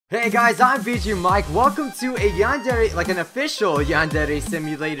Hey guys, I'm VG Mike. Welcome to a Yandere, like an official Yandere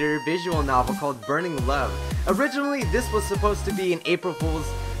Simulator visual novel called Burning Love. Originally, this was supposed to be an April Fool's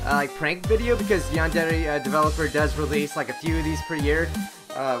prank video because Yandere developer does release like a few of these per year.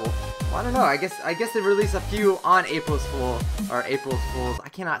 Well, I don't know. I guess they release a few on April's Fools.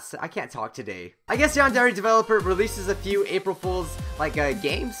 I can't talk today. I guess Yandere developer releases a few April Fools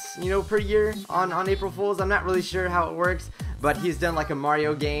games, per year on April Fools. I'm not really sure how it works, but he's done like a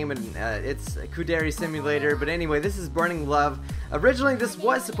Mario game and it's a Yandere Simulator. But anyway, this is Burning Love. Originally, this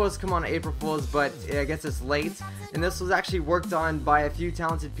was supposed to come on April Fools, but I guess it's late. And this was actually worked on by a few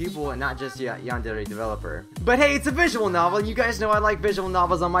talented people and not just Yandere developer. But hey, it's a visual novel. You guys know I like visual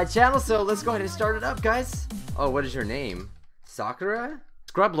novels on my channel, so let's go ahead and start it up, guys. Oh, what is your name? Sakura?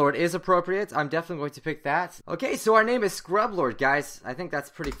 Scrublord is appropriate. I'm definitely going to pick that. Okay, so our name is Scrublord, guys. I think that's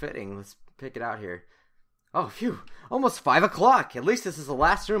pretty fitting. Let's pick it out here. Oh, phew. Almost 5 o'clock. At least this is the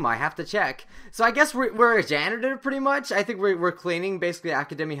last room I have to check. So I guess we're a janitor, pretty much. I think we're cleaning, basically,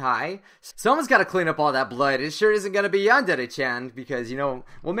 Academy High. Someone's got to clean up all that blood. It sure isn't going to be Yandere-chan, because,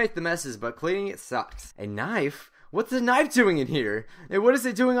 we'll make the messes, but cleaning it sucks. A knife? What's the knife doing in here? And what is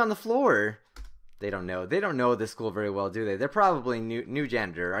it doing on the floor? They don't know. They don't know this school very well, do they? They're probably new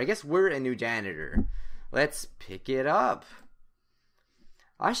janitor. I guess we're a new janitor. Let's pick it up.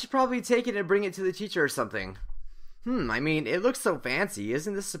 I should probably take it and bring it to the teacher or something. I mean, it looks so fancy.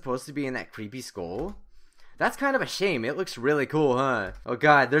 Isn't this supposed to be in that creepy skull? That's kind of a shame. It looks really cool, huh? Oh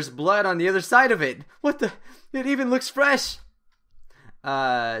god, there's blood on the other side of it. What the? It even looks fresh.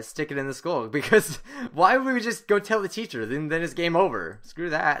 Stick it in the skull, because why would we just go tell the teacher? Then it's game over.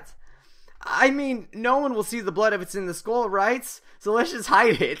 Screw that. I mean, no one will see the blood if it's in the skull, right? So let's just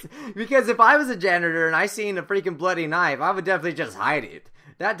hide it. Because if I was a janitor and I seen a freaking bloody knife, I would definitely just hide it.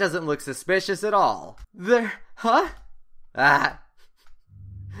 That doesn't look suspicious at all. There, huh? Ah.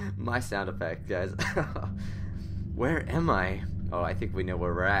 My sound effect, guys. Where am I? Oh, I think we know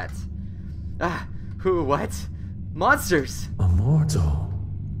where we're at. Ah, who, what? Monsters! Immortal.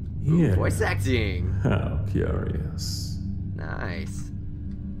 Ooh, voice acting. How curious. Nice.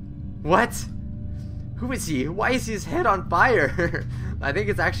 What? Who is he? Why is his head on fire? I think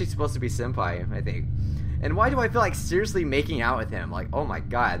it's actually supposed to be Senpai, I think. And why do I feel like seriously making out with him? Like, oh my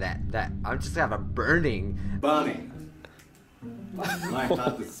god, that I'm just gonna have a burning. My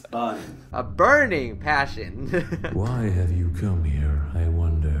heart is burning. A burning passion. Why have you come here, I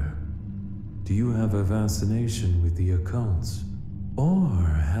wonder? Do you have a fascination with the occult? Or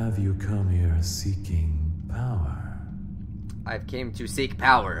have you come here seeking power? I've came to seek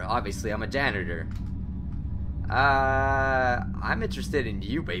power. Obviously, I'm a janitor. I'm interested in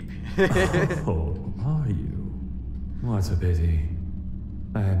you, babe. Oh, are you? What a pity.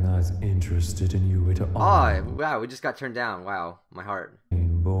 I am not interested in you at all. Oh, wow, we just got turned down. Wow, my heart.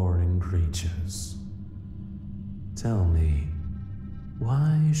 Boring creatures. Tell me,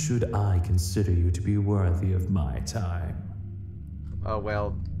 why should I consider you to be worthy of my time? Oh,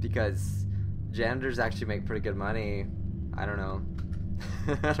 well, because janitors actually make pretty good money. I don't know.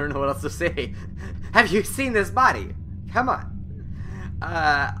 I don't know what else to say. Have you seen this body? Come on.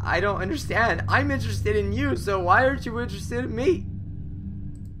 I don't understand. I'm interested in you, so why aren't you interested in me?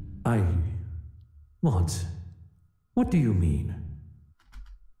 What? What do you mean?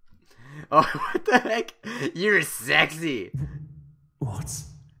 Oh, what the heck? You're sexy. What?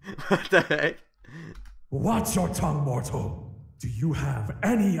 What the heck? Watch your tongue, mortal. Do you have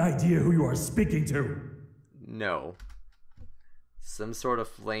any idea who you are speaking to? No. Some sort of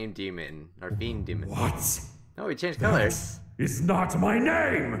flame demon, or fiend demon. What? No, he changed colors. Is not my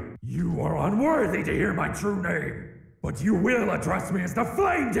name! You are unworthy to hear my true name, but you will address me as the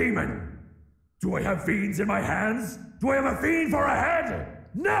Flame Demon! Do I have fiends in my hands? Do I have a fiend for a head?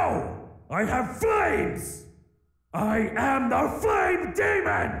 No! I have flames! I am the Flame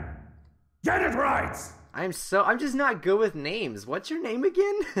Demon! Get it right! I'm just not good with names. What's your name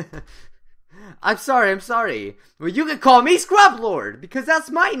again? I'm sorry. Well, you can call me Scrublord, because that's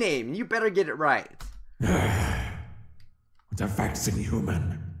my name. You better get it right. What a vexing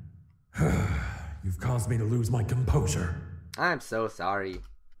human. You've caused me to lose my composure. I'm so sorry.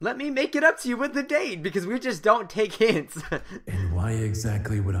 Let me make it up to you with the date, because we just don't take hints. And why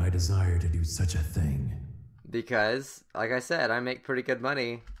exactly would I desire to do such a thing? Because, like I said, I make pretty good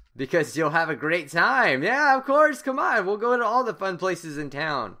money. Because you'll have a great time. Yeah, of course, come on. We'll go to all the fun places in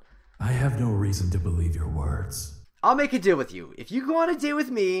town. I have no reason to believe your words. I'll make a deal with you. If you go on a date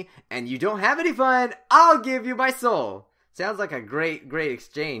with me, and you don't have any fun, I'll give you my soul. Sounds like a great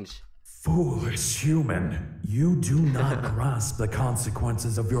exchange. Foolish human. You do not grasp the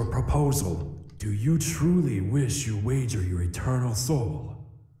consequences of your proposal. Do you truly wish you wager your eternal soul?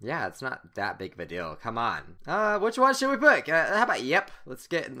 Yeah, it's not that big of a deal. Come on. Which one should we pick? How about yep? Let's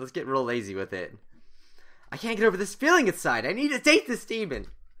get real lazy with it. I can't get over this feeling inside. I need to date this demon.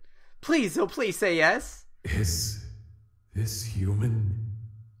 Please, oh please say yes. Is this human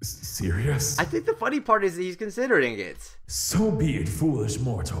serious? I think the funny part is that he's considering it. So be it, foolish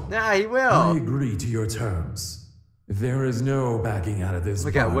mortal. Nah, he will. I agree to your terms. There is no backing out of this.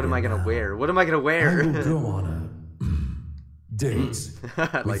 Look at what am I gonna wear? What am I gonna wear? I will go on a date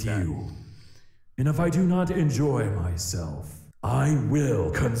with you. And if I do not enjoy myself, I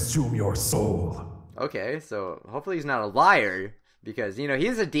will consume your soul. Okay, so hopefully he's not a liar. Because, you know,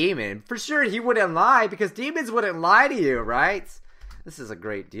 he's a demon. For sure he wouldn't lie, because demons wouldn't lie to you, right? This is a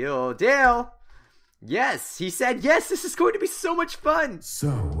great deal. Dale! Yes! He said yes! This is going to be so much fun!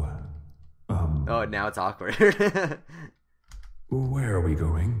 So, Oh, now it's awkward. where are we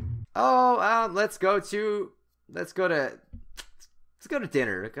going? Oh, let's go to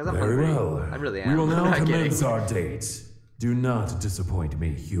dinner, because I'm Very hungry. well. I really am. We will now I'm not commence kidding. our date. Do not disappoint me,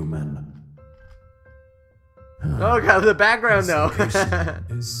 human. Oh god, the background This though. location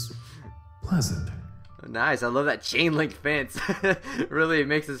is pleasant. Nice, I love that chain link fence. Really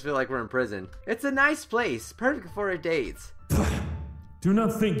makes us feel like we're in prison. It's a nice place, perfect for a date. Do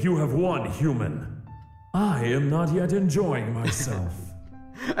not think you have won, human. I am not yet enjoying myself.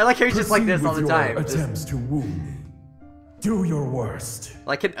 I like how he's just like this all the time. Proceed with your attempts to woo me. Do your worst.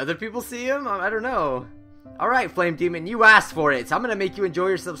 Like, can other people see him? I don't know. Alright, Flame Demon, you asked for it. I'm gonna make you enjoy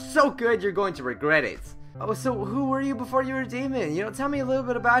yourself so good you're going to regret it. Oh, so who were you before you were a demon? You know, tell me a little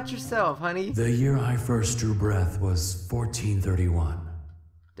bit about yourself, honey. The year I first drew breath was 1431.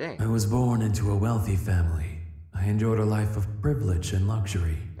 Dang. I was born into a wealthy family. I enjoyed a life of privilege and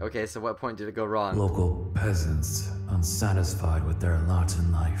luxury. Okay, so what point did it go wrong? Local peasants, unsatisfied with their lot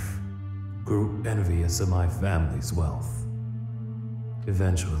in life, grew envious of my family's wealth.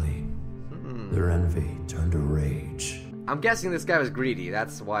 Eventually, their envy turned to rage. I'm guessing this guy was greedy.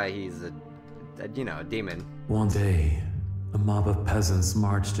 That's why he's a demon. One day, a mob of peasants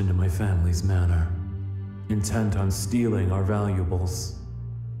marched into my family's manor, intent on stealing our valuables.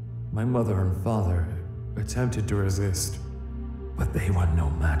 My mother and father attempted to resist, but they were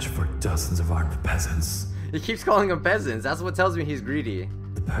no match for dozens of armed peasants. He keeps calling them peasants. That's what tells me he's greedy.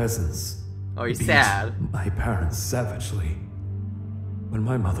 The peasants Oh, he's beat sad. my parents savagely. When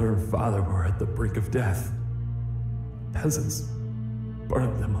my mother and father were at the brink of death, peasants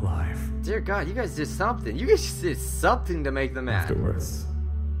burned them alive. Dear God, you guys did something. You guys just did something to make them mad. Afterwards,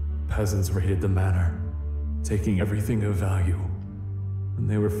 peasants raided the manor, taking everything of value. When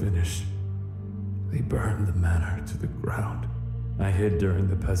they were finished, they burned the manor to the ground. I hid during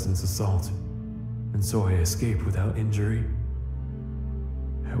the peasants' assault, and so I escaped without injury.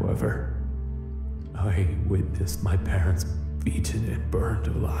 However, I witnessed my parents beaten and burned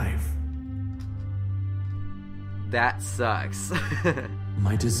alive. That sucks.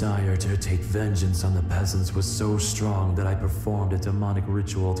 My desire to take vengeance on the peasants was so strong that I performed a demonic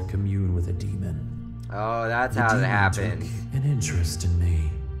ritual to commune with a demon. Oh, that's The how it demon happened. took an interest in me.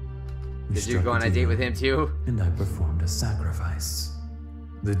 We Did you struck go on a date deal, with him too? And I performed a sacrifice.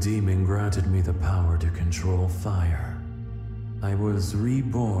 The demon granted me the power to control fire. I was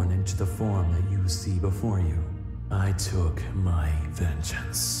reborn into the form that you see before you. I took my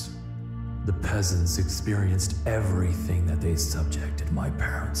vengeance. The peasants experienced everything that they subjected my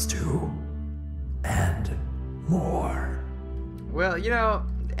parents to. And more. Well, you know,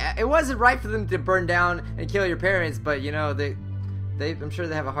 it wasn't right for them to burn down and kill your parents, but you know, I'm sure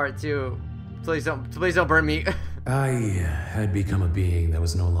they have a heart too. Please don't burn me. I had become a being that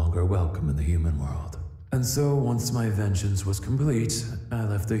was no longer welcome in the human world. And so, once my vengeance was complete, I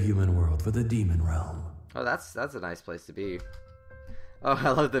left the human world for the demon realm. Oh, that's a nice place to be. Oh,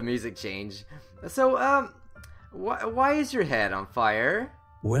 I love the music change. So, why is your head on fire?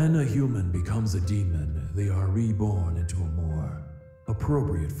 When a human becomes a demon, they are reborn into a more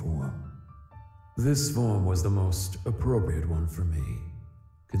appropriate form. This form was the most appropriate one for me,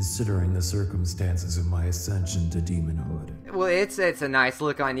 considering the circumstances of my ascension to demonhood. Well, it's a nice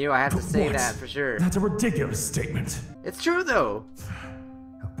look on you. I have to say What? that for sure. That's a ridiculous statement. It's true though.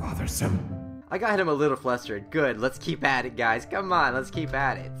 How bothersome. I got him a little flustered. Good, let's keep at it, guys. Come on, let's keep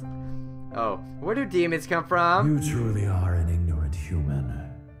at it. Oh, where do demons come from? You truly are an ignorant human.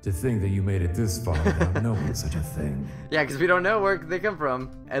 To think that you made it this far without knowing such a thing. Yeah, because we don't know where they come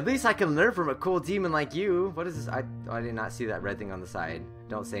from. At least I can learn from a cool demon like you. What is this? I did not see that red thing on the side.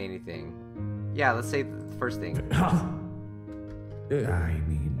 Don't say anything. Yeah, let's say the first thing. I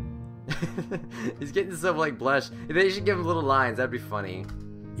mean... He's getting so like blush. They should give him little lines. That'd be funny.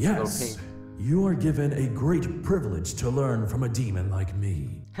 Yes, Little pink. you are given a great privilege to learn from a demon like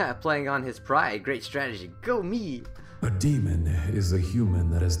me. Playing on his pride. Great strategy. Go me. A demon is a human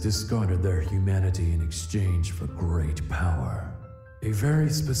that has discarded their humanity in exchange for great power. A very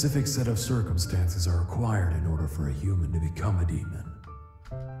specific set of circumstances are required in order for a human to become a demon.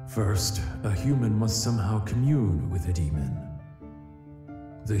 First, a human must somehow commune with a demon.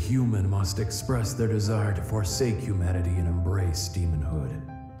 The human must express their desire to forsake humanity and embrace demonhood.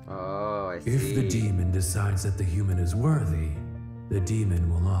 Oh, I see. If the demon decides that the human is worthy, the demon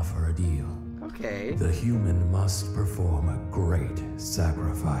will offer a deal. Okay. The human must perform a great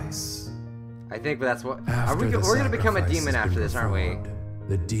sacrifice. I think that's what... After we're gonna become a sacrifice demon has after been this, aren't we? performed,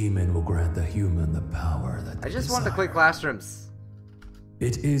 the demon will grant the human the power that they I just wanted to click desire. classrooms.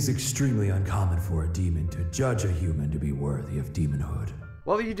 It is extremely uncommon for a demon to judge a human to be worthy of demonhood.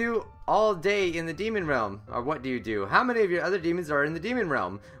 What will you do all day in the demon realm? Or what do you do? How many of your other demons are in the demon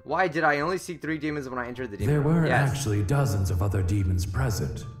realm? Why did I only see 3 demons when I entered the demon There realm? were actually dozens of other demons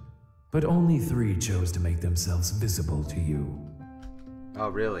present, but only 3 chose to make themselves visible to you. Oh,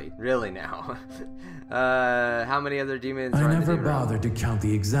 really? Really now? How many other demons are I in the never demon realm? bothered to count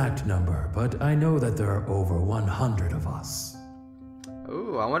the exact number, but I know that there are over 100 of us.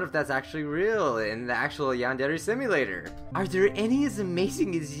 Ooh, I wonder if that's actually real in the actual Yandere Simulator. Are there any as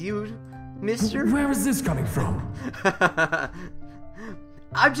amazing as you, mister? Where is this coming from?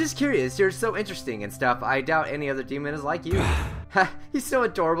 I'm just curious, you're so interesting and stuff. I doubt any other demon is like you. He's so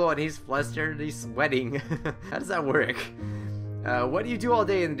adorable and he's flustered and he's sweating. How does that work? What do you do all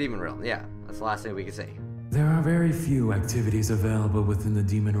day in the demon realm? Yeah, that's the last thing we can say. There are very few activities available within the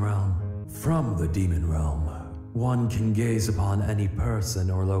demon realm. From the demon realm, one can gaze upon any person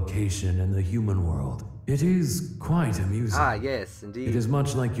or location in the human world. It is quite amusing. Ah, yes, indeed. It is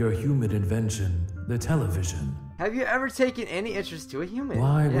much like your human invention, the television. Have you ever taken any interest to a human?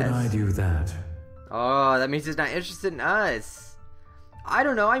 Why would Yes. I do that? Oh, that means he's not interested in us. I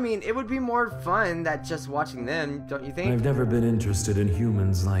don't know, I mean, it would be more fun than just watching them, don't you think? I've never been interested in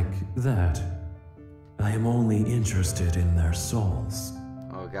humans like that. I am only interested in their souls.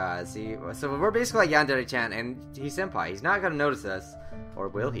 Oh god, see, so we're basically like Yandere-chan, and he's senpai. He's not gonna notice us, or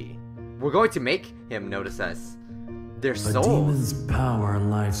will he? We're going to make him notice us. Their A souls. demon's power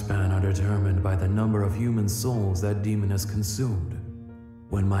and lifespan are determined by the number of human souls that demon has consumed.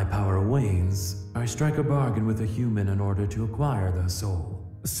 When my power wanes, I strike a bargain with a human in order to acquire their soul,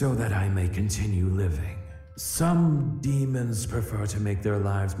 so that I may continue living. Some demons prefer to make their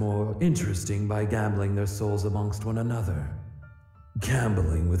lives more interesting by gambling their souls amongst one another.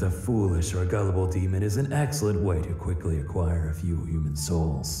 Gambling with a foolish or gullible demon is an excellent way to quickly acquire a few human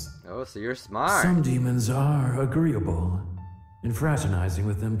souls. Oh, so you're smart. Some demons are agreeable, and fraternizing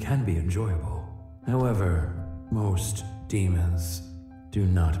with them can be enjoyable. However, most demons do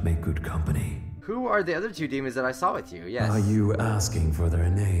not make good company. Who are the other 2 demons that I saw with you? Yes. Are you asking for their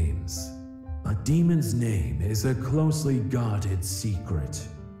names? A demon's name is a closely guarded secret.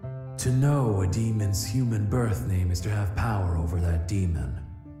 To know a demon's human birth name is to have power over that demon.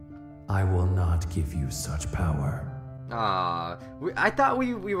 I will not give you such power. Aw, I thought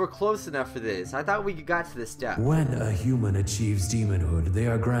we were close enough for this. I thought we got to this step. When a human achieves demonhood, they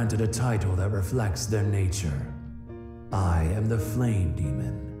are granted a title that reflects their nature. I am the Flame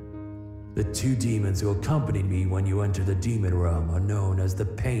Demon. The 2 demons who accompanied me when you entered the demon realm are known as the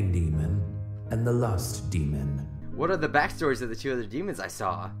Pain Demon and the Lust Demon. What are the backstories of the 2 other demons I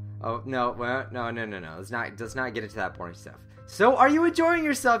saw? Oh, no, well, no. Let's not get into that boring stuff. So, are you enjoying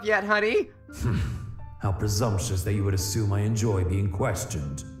yourself yet, honey? How presumptuous that you would assume I enjoy being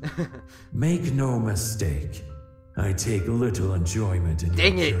questioned. Make no mistake, I take little enjoyment in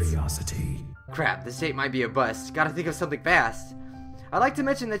Dang your it. curiosity. Crap, this date might be a bust. Gotta think of something fast. I'd like to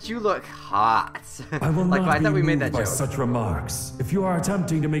mention that you look hot. I will like, not I thought be we made moved that by joke. such remarks. If you are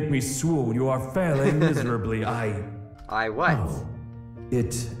attempting to make me swoon, you are failing miserably. I what? Oh,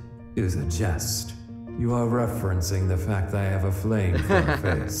 it is a jest. You are referencing the fact that I have a flame for a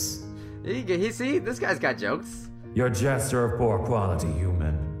face. He see, this guy's got jokes. Your jests are of poor quality,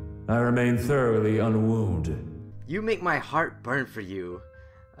 human. I remain thoroughly unwounded. You make my heart burn for you.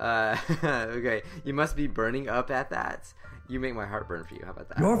 Okay, you must be burning up at that. You make my heart burn for you. How about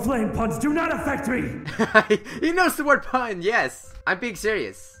that? Your flame puns do not affect me! He knows the word pun, yes. I'm being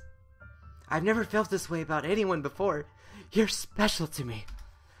serious. I've never felt this way about anyone before. You're special to me.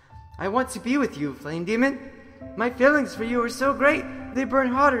 I want to be with you, Flame Demon. My feelings for you are so great, they burn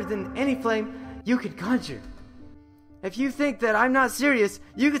hotter than any flame you can conjure. If you think that I'm not serious,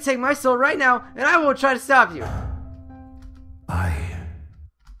 you can take my soul right now, and I won't try to stop you.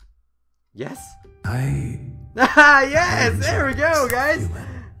 Yes? Yes! There we go, guys! Human.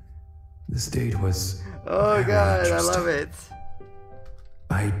 This date was Oh very god, I interesting. love it.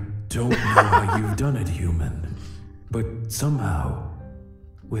 I don't know how you've done it, human, but somehow,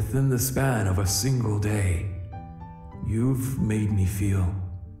 within the span of a single day, you've made me feel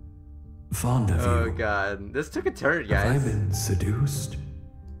fond of you. Oh god, this took a turn, guys. Have I been seduced?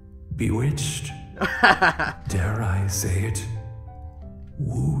 Bewitched? Dare I say it?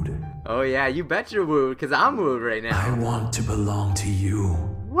 Wooed? Oh yeah, you bet you're wooed, because I'm wooed right now. I want to belong to you.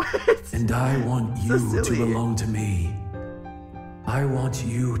 What? And I want So you to silly. belong to me. I want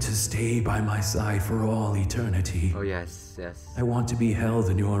you to stay by my side for all eternity. Oh yes, yes. I want to be held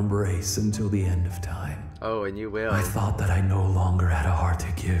in your embrace until the end of time. Oh, and you will. I thought that I no longer had a heart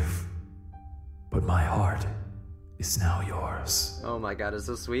to give, but my heart is now yours. Oh my god, it's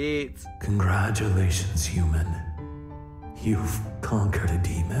so sweet. Congratulations, human. You've conquered a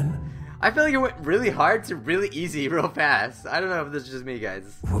demon. I feel like it went really hard to really easy real fast. I don't know if this is just me,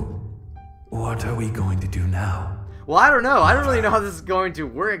 guys. What are we going to do now? Well, I don't know. I don't really know how this is going to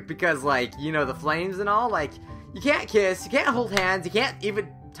work because, like, you know, the flames and all, like, you can't kiss, you can't hold hands, you can't even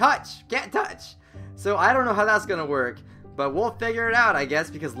touch. Can't touch. So I don't know how that's gonna work, but we'll figure it out, I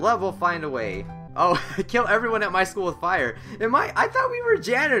guess, because love will find a way. Oh, kill everyone at my school with fire. I thought we were a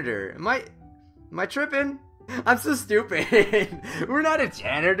janitor. Am I tripping? I'm so stupid. We're not a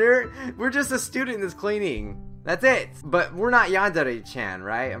janitor. We're just a student that's cleaning. That's it. But we're not Yandere-chan,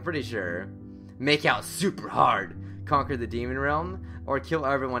 right? I'm pretty sure. Make out super hard. Conquer the demon realm. Or kill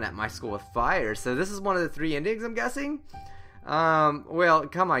everyone at my school with fire. So this is one of the 3 endings, I'm guessing? Well,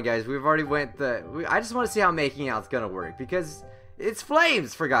 come on, guys. We've already I just want to see how making out's gonna work. Because it's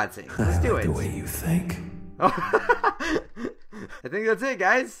flames, for God's sake. Let's do it. The way you think. I think that's it,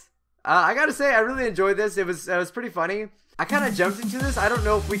 guys. I gotta say, I really enjoyed this. It was pretty funny. I kind of jumped into this. I don't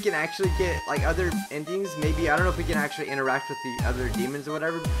know if we can actually get like other endings. Maybe I don't know if we can actually interact with the other demons or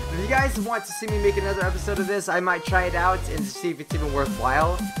whatever. But if you guys want to see me make another episode of this, I might try it out and see if it's even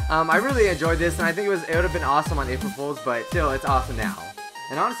worthwhile. I really enjoyed this, and I think it would have been awesome on April Fool's, but still, it's awesome now.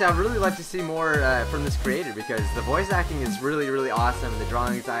 And honestly, I'd really like to see more from this creator because the voice acting is really, really awesome, and the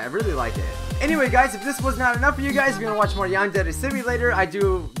drawings, I really like it. Anyway, guys, if this was not enough for you guys, if you want to watch more Yandere Simulator, I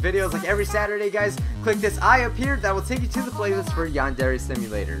do videos like every Saturday, guys. Click this eye up here. That will take you to the playlist for Yandere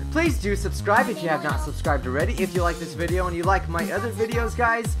Simulator. Please do subscribe if you have not subscribed already. If you like this video and you like my other videos,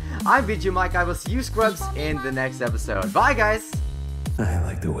 guys, I'm VG Mike. I will see you scrubs in the next episode. Bye, guys. I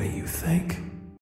like the way you think.